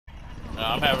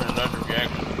I'm having another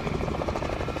reaction.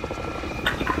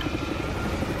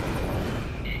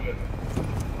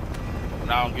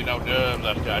 And I don't get no dubs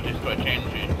after I just start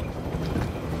changing shit.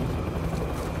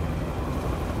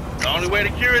 The only way to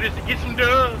cure it is to get some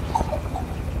dubs.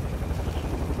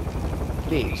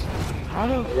 Bitch. How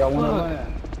the fuck? Y'all wanna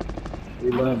land?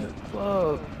 We landed.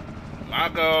 Fuck. My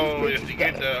goal is to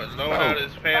get the loadout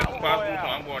as fast as possible, so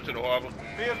I'm going to the harbor.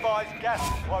 Be advised, gas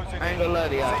is closing. I ain't gonna lie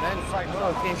to y'all. That's no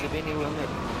offensive anyone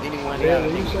Yeah, else.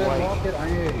 when you said walk it, I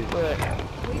hear you. But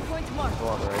Waypoint mark.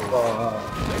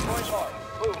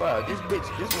 bro, this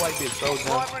white bitch so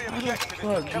dumb. How the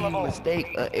fuck do you mistake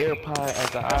an AirPod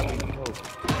as an iPhone remote?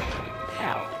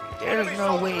 How? There's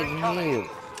no way in hell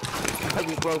I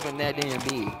be broken that damn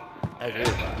big as an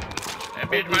AirPod. That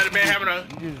bitch might have been having a,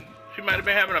 she might have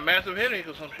been having a massive headache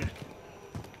or some shit.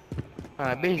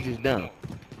 Bitch just dumb.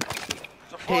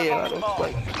 Hell, what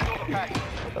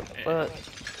the fuck?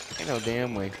 Ain't no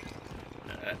damn way.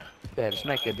 Better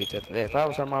smack that bitch after that. If I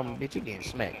was her mama, bitch, you getting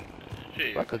smacked.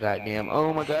 Fuck a goddamn.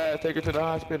 Oh my god, take her to the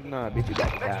hospital. Nah, bitch, you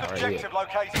got to die right here.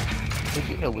 Bitch,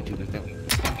 you know what you was doing.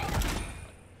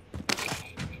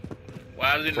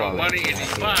 Why is there no money in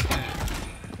these boxes?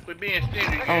 We're being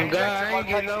stingy. Oh god, I ain't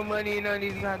getting no money in none of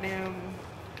these goddamn.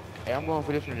 Hey, I'm going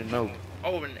for this one to know.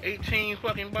 Over 18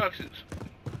 fucking boxes.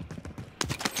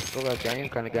 Look like I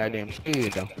ain't kind of goddamn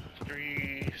scared though.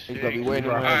 3, 6. Gonna be waiting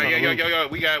around. Alright, yo,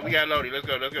 we got loaded. Let's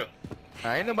go.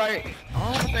 Ain't nobody.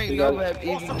 I don't think Go have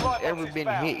even ever been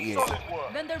hit yet.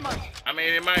 I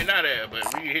mean, it might not have, but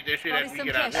we can hit that shit after we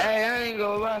get out there. Hey, I ain't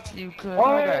gonna lie to you, cuz I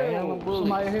got hella bullets.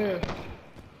 Somebody here.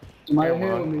 Somebody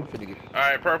here with me.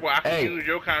 Alright, Purple, I can use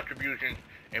your contribution,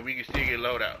 and we can still get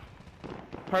loadout.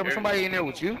 Purple, somebody in there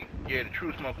with you? Yeah, the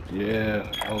true smoker. Yeah,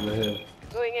 over here.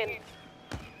 Going in.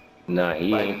 Nah,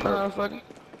 he ain't purple.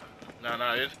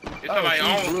 No, it's somebody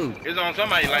on blue. It's on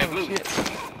somebody like blue. Shit.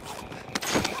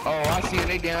 Oh, I see it.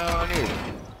 They down there.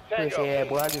 Push yeah,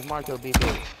 boy. I just marked your bitch.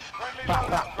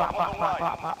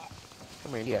 Pop.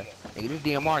 Come here, yeah. Nigga, this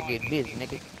DMR get busy,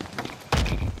 nigga.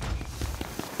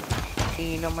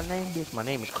 You know my name, bitch? My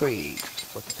name is Craig.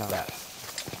 What you talking about?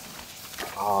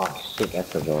 Oh shit,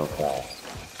 that's a wrong class.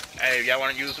 Hey, y'all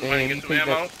wanna use some money to get some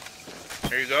ammo?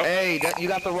 There you go. Hey, you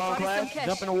got the wrong class?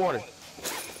 Jump in the water.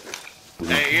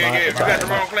 Hey, yeah. If you got the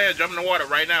wrong class, jump in the water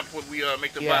right now before we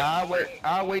make the box.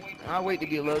 I'll wait to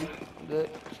get loaded. I'm good.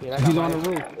 Shit, he's on the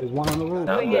roof. There's one on the roof.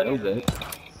 I'm good.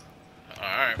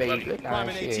 Alright, baby.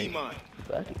 climbing Hey.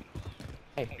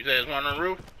 You said there's one on the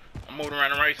roof? I'm moving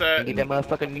around the right side. Get that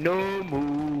motherfucker no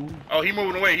move. Oh, he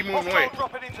moving away.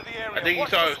 I think he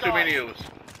saw us too many of us.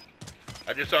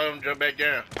 I just saw him jump back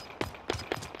down.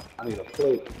 I need a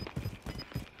plate.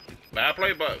 Buy a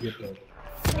plate box.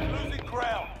 Losing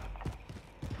ground.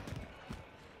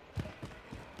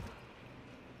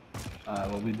 Alright,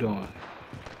 what we doing?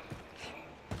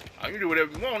 Oh, you do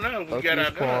whatever you want now. We got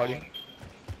our guns.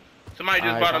 Somebody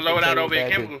just bought a loadout over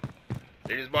at Chemical.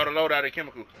 They just bought a loadout at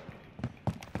Chemical.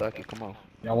 Fuck it, come on.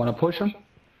 Y'all wanna push him?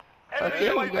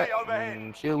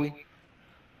 Should we?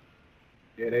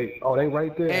 Yeah, they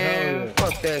right there. Man,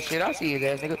 fuck that shit. I see his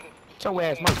ass, nigga. Show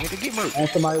ass merch, nigga. Get merch. And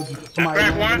somebody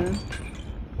one.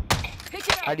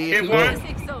 I did. Hit one.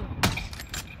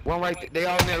 One right there. They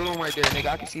all in that room right there, nigga.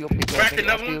 I can see your picture. I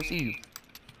still see you.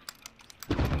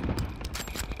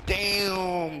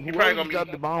 Damn. You probably gonna drop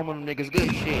the bomb on them niggas.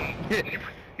 Good shit.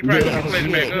 You probably gonna play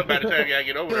it back up by the time y'all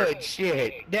get over there. Good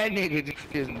shit. That nigga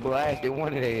just blasted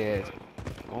one of their ass.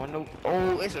 Oh no.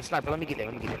 Oh, it's a sniper. Let me get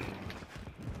that.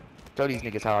 Show these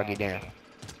niggas how I get down.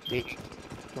 Bitch.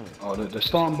 Oh, the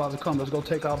storm about to come. Let's go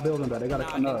take our building back. They gotta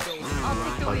come up. You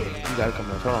gotta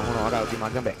come up. Hold on. I gotta get my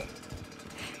gun back.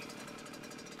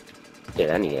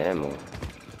 Yeah, I need ammo.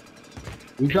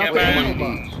 We dropped the ammo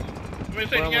box. You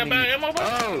got buy ammo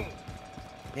box? Oh!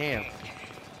 Damn.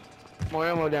 More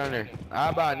ammo down there.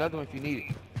 I'll buy another one if you need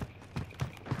it.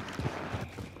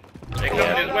 They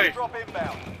coming this way.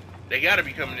 They gotta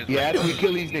be coming this way. Yeah, after we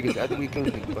kill these niggas.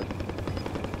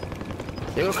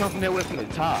 They will come from that way from the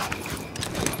top.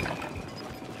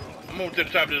 I'm moving to the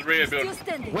top of this red building.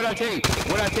 What'd I tell you?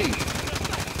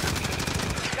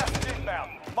 I'm down.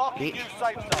 Okay,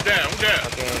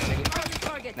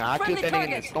 nigga. Nah, I killed that nigga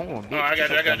in the storm, bitch. Oh, I got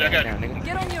you.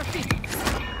 Get on your feet.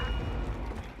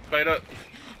 Fight up.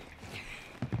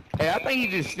 Hey, I think he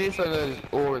just snitched on us,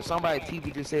 or somebody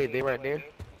TV just said they right there.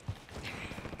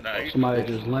 Nah, somebody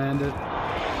just landed.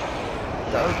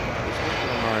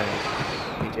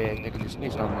 Bitch ass nigga just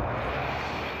snitched on me.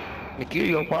 Nigga, kill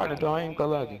your partner, though. I ain't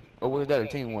gonna lie to you. Or was that a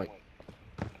team white?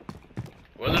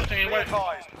 Was it a team white?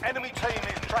 Enemy team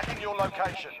is tracking your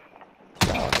location.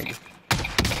 Oh, nigga.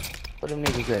 Where them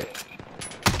niggas at?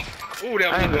 Ooh,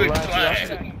 that was a good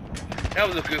slide. That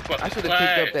was a good fucking slide. I should have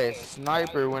picked up that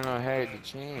sniper when I had the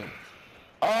chance.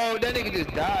 Oh, that nigga just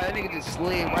died. That nigga just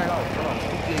slid right off. Hold on. Go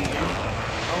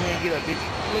ahead and get up, bitch.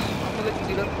 I'm gonna let you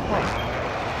get up. Come on.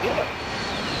 Get up.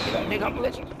 Get up, nigga. I'm gonna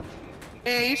let you.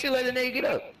 Man, you should let the nigga get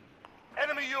up.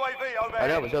 Enemy UAV overhead. Oh,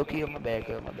 that was okay. My bad,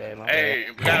 girl. My bad. Hey,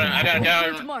 I got a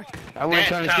guy. I wasn't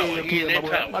trying to steal your kill.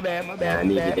 My bad. I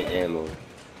need to get ammo.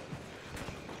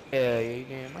 Yeah, you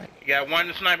damn right. You got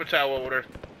one sniper tower over there.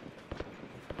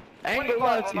 I ain't gonna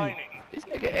lie to you. This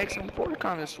nigga XM4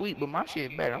 kinda sweet, but my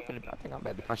shit better. I think I'm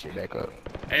about to put my shit back up.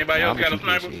 Anybody else got a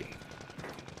sniper?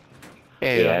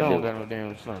 Yeah, I don't got no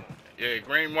damn sniper. Yeah,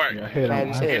 green white. Yeah,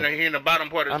 He in the bottom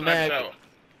part of the sniper tower.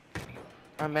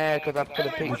 I'm mad because I could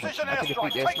have picked that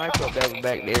sniper up that was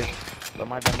back there, but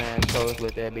my dumb ass chose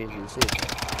with that bitch to sit.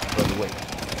 But wait.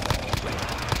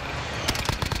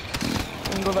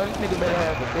 I'm gonna let this nigga better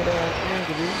have a good ass thing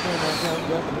because he's doing that kind of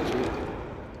jumping and shit.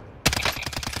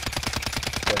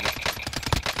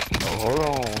 Oh, hold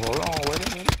on, wait a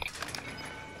minute.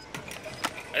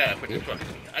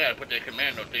 I gotta put that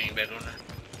commando thing back on there.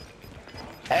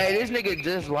 Hey, this nigga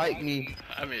just like me.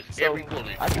 I miss So, every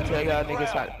bullet. I can tell y'all niggas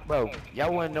how, bro,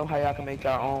 y'all wanna know how y'all can make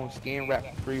y'all own skin wrap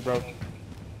for free, bro?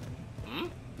 Hmm?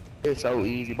 It's so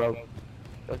easy, bro.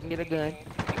 You can get a gun, you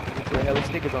put hella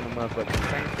stickers on the motherfucker,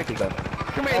 same stickers though.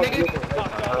 Come here, nigga.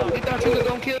 You thought you was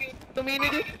gonna kill me,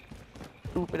 nigga?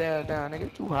 Stupid ass down, nigga.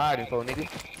 Too hiding for, nigga.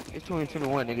 It's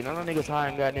 2021, nigga. None of them niggas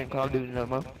hiding goddamn Call of Duty no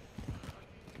more.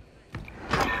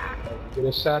 Get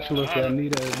a satchel if y'all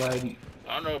need everybody.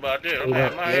 I don't know about that. I'm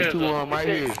having my head up. Right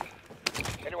here.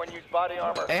 Anyone use body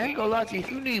armor? Hey, I ain't gonna lie to you. If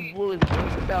you need bullets, bro,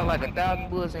 it's about like 1,000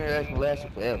 bullets in here that's gonna last you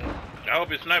forever. I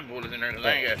hope it's sniper bullets in there because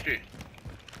I ain't got shit.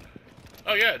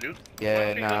 Oh yeah, I do.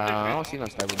 Yeah, nah, I don't see no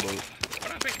sniper bullets. Why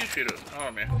did I pick this shit up?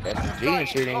 Oh man. That's the G and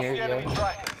shit in here, yo.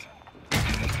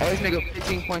 Hey, this nigga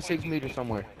 15.6 meters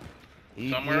somewhere.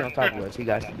 He on top of us. He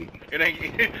got to be. It ain't.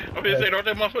 I'm gonna say, don't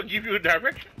that motherfucker give you a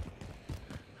direction?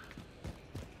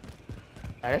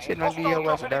 That shit not give your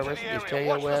ass a direction. Just tell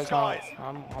your ass how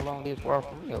long this far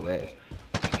from your ass.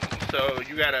 So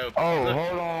you gotta. Oh,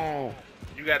 hold on.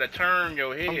 You gotta turn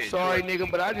your head. I'm sorry,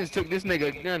 nigga, but I just took this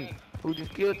nigga gun. Who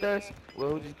just killed us? Well,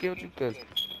 who just killed you? Cause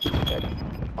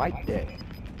fight that.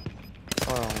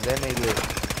 Hold on, that nigga.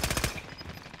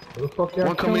 Where the fuck y'all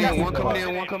One coming in, one coming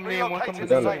in. One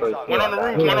on the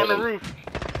roof, one on the roof.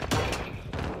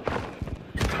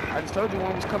 I just told you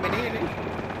one was coming in,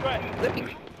 nigga. Look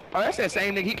at. Oh, that's that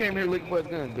same nigga. He came here looking for his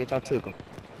gun, bitch. I took him.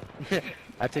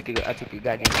 I took your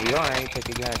goddamn AR. I ain't take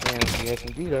your goddamn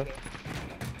SMG though.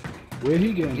 Where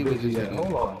he getting busy at?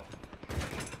 Hold on.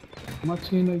 My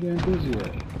team they getting busy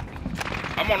at?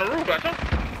 I'm on the roof, I thought.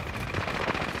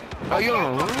 Oh, you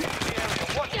on the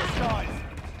roof? Watch your size.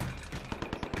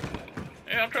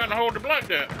 Yeah, I'm trying to hold the block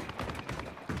down.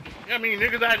 I mean,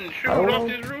 niggas I didn't shoot off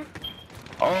this roof.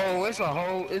 Oh, it's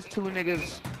two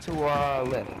niggas to our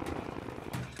left.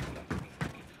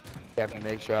 Have to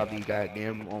make sure I be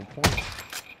goddamn on point.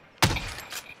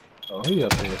 Oh, he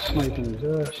up there sniping his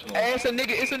ass. Hey, it's a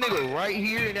nigga right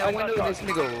here in that window. This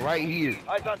nigga right here.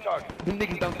 Eyes on target. Them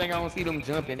niggas don't think I don't see them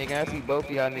jumping, nigga. I see both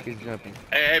of y'all niggas jumping.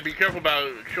 Hey, be careful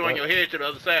about showing your head to the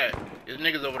other side. There's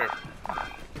niggas over there.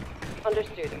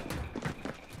 Understood.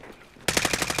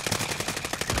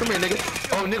 Come here, nigga.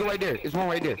 Oh, nigga right there. There's one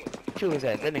right there. Kill his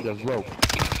ass. That nigga's low.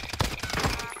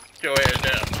 Get your ass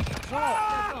down.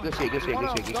 Good shit.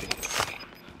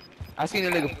 I seen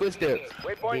that nigga footsteps.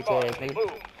 Waypoint Bitch ass mark. nigga.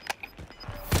 Move.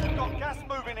 We've got gas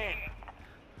moving in.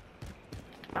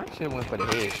 I should've went for the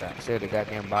headshot instead of the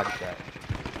goddamn body shot.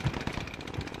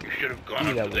 You should have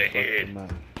gone up to the head. Mine.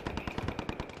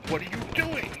 What are you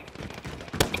doing?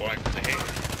 Going to the head.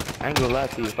 I ain't gonna lie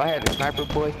to you. If I had the sniper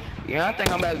boy, yeah, I think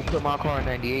I'm about to put my car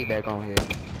 98 back on here.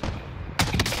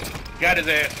 Got his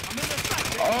ass.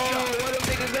 Oh, what them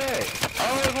niggas at?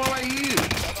 Oh, there's one right here.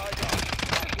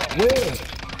 Where?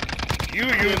 You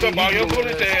used up all your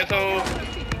bullets, asshole.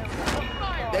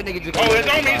 That nigga just. Oh, it's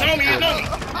on me.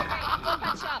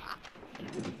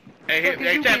 Hey,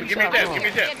 tap, give me a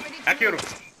tap. I killed him.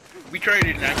 We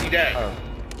traded now, he died.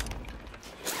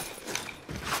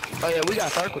 Oh yeah, we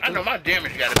got circle too. I know my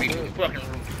damage gotta be through the fucking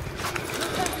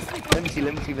roof. Let me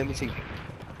see.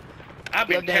 I've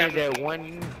Your been damage tapping.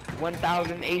 at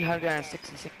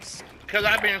 1,866. Cause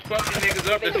I've been fucking niggas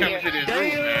up that's coming to this roof,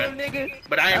 Damn, man. nigga.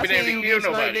 But I ain't been able to kill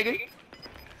nobody. Nigga.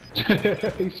 I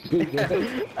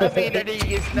seen that nigga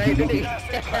get sniped.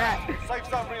 Safe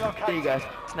zone relocated. There you guys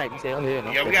snipe me. Oh, here.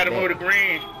 Yeah, we gotta move the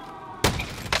green.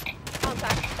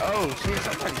 Oh shit,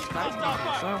 somebody sniped me.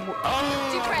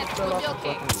 Oh, fell off the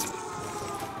fucking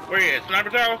roof. Where you at? Sniper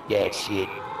tower? Yeah, shit.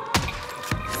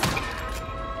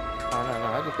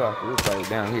 I just thought it was like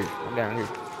down here. I'm down here.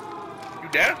 You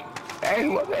down? Hey,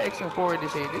 whoever action for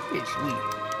this shit, this bitch sweet.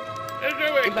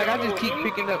 It's like I just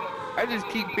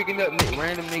keep picking up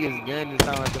random niggas guns and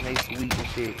sound like them they sweet and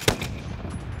shit.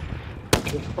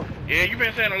 Yeah, you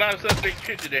been saying a lot of suspect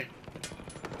shit today.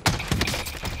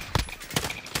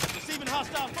 Receiving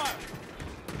hostile fire.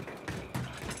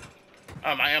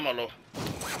 Oh, my ammo low.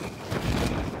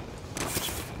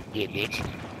 Yeah, bitch.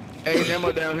 Hey,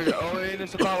 ammo down here. Oh, hey,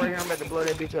 there's a car right here. I'm about to blow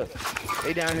that bitch up.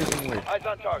 They down here somewhere. Eyes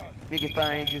on target. Niggas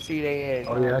fine, you see they ass.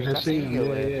 Oh yeah, I just seen him.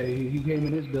 Yeah, he came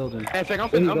in this building. In fact, I'm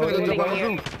gonna go jump on the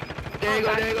roof. There you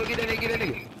go, get that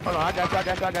nigga. Hold on, I got you. I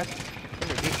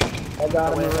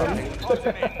got him already.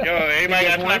 Yo, everybody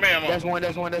got sniper ammo. That's one.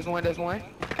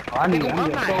 I need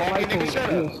I'm not hacking, nigga, shut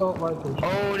up. assault rifle.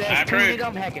 Oh, that's two nigga,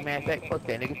 I'm hacking, man. Fuck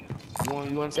that, nigga.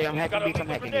 You want to say I'm hacking, bitch? I'm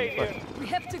hacking, nigga. Fuck. We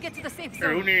have to get to the safe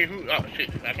Here, zone. who? Oh shit,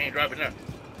 I can't drop it now.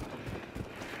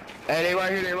 Hey, they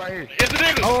right here. It's the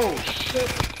nigga. Oh shit!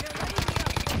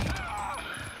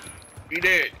 He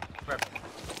dead.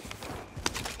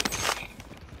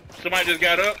 Somebody just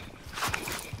got up.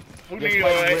 Who need AR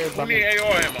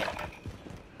ammo?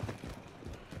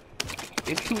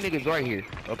 It's two niggas right here,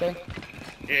 okay?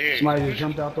 Yeah. Somebody just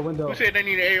jumped out the window. Who said they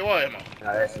need AR ammo?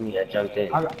 Nah, that's me. I jumped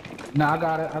in. I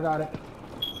got it.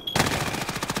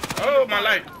 Oh, my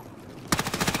life.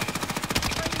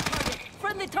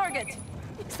 Friendly target.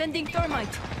 Sending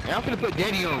thermite. Hey, I'm gonna put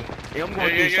Daddy on. Hey, I'm going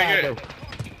to the Yeah. side though.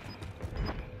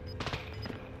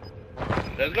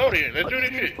 Let's go then. Let's do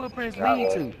this shit. Footprints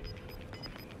lead to.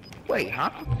 Wait, huh?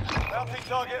 Bounty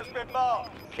target has been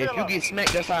marked. If you get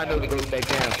smacked, that's how I know to go back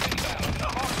down.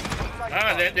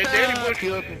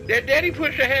 That daddy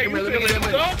push ahead. You feeling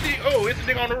salty? Oh, it's a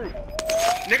nigga on the roof.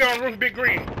 Nigga on the roof, big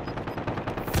green.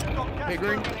 Big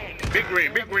green? Big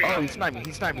green. Oh, he sniped me.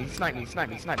 Hold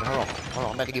on.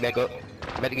 I'm about to get back up.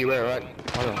 I'm about to get right.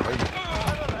 Hold on.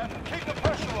 Keep the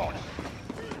pressure on.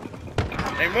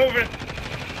 They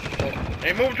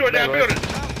moving toward that building.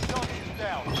 Bounty target is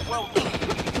down. Well done.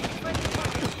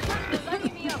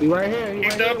 He right here.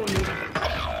 He's up.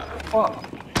 Fuck.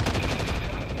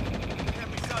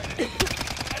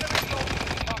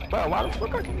 Bro, why the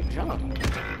fuck I can't jump?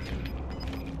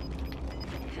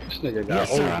 This nigga got Yes,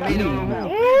 sir. I made it on the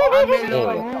roof.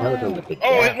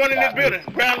 Oh, it's one in this building.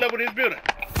 Ground level this building.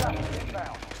 Come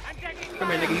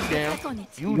here, nigga. You down.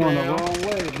 You You going the down. wrong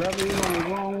way, brother. You going the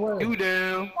wrong way. You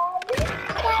down.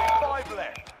 5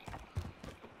 left.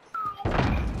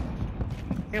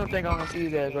 You don't think I'm gonna see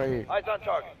his ass right here? Eyes on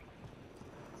target.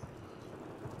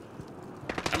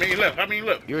 How many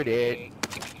left? You're dead.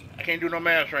 I can't do no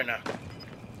math right now.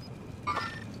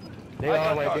 They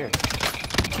all right there.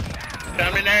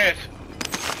 Time in the ass.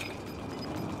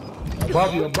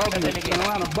 Above you. Turn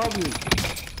around above you.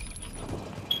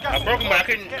 I broke him, but I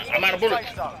couldn't. I'm out of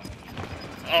bullets.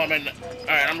 Oh man.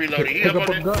 Alright, I'm reloading. He up on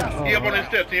his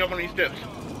steps.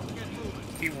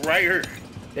 He right here.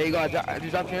 There you go. I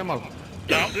just dropped your ammo.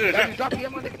 No, I'm good. I just dropped your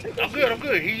ammo, nigga. Take that I'm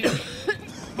good. He.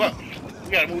 Fuck. We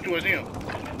gotta move towards him.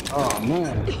 Oh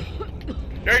man.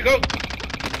 There you go.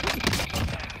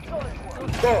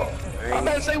 I'm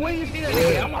about to say, where you see that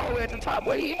nigga? I'm all the way at the top.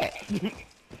 Where he at?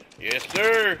 Yes,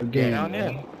 sir. Again. Down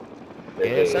there.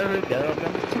 Yes, sir. Dub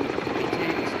number 2.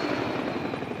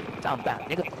 Bitches. Talk about,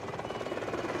 nigga.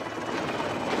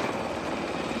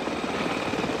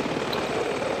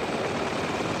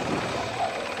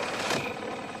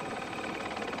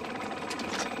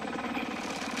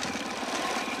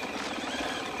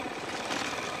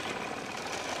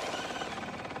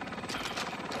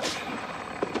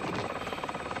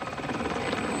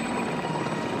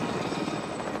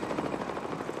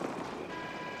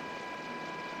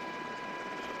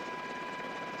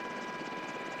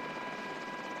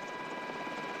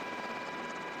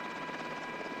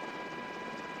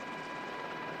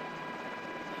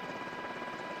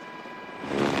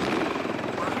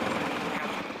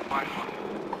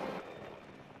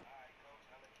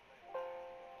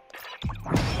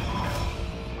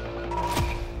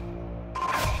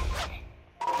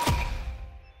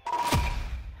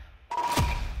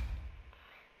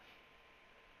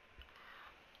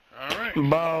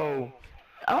 Bro,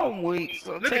 I'm weak.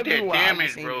 So Look tell at me that why I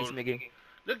damage, seen bro. this nigga.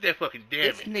 Look at that fucking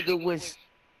damage.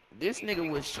 This nigga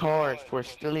was charged for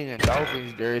stealing a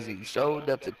Dolphins jersey. Showed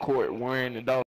up to court wearing the Dolphins.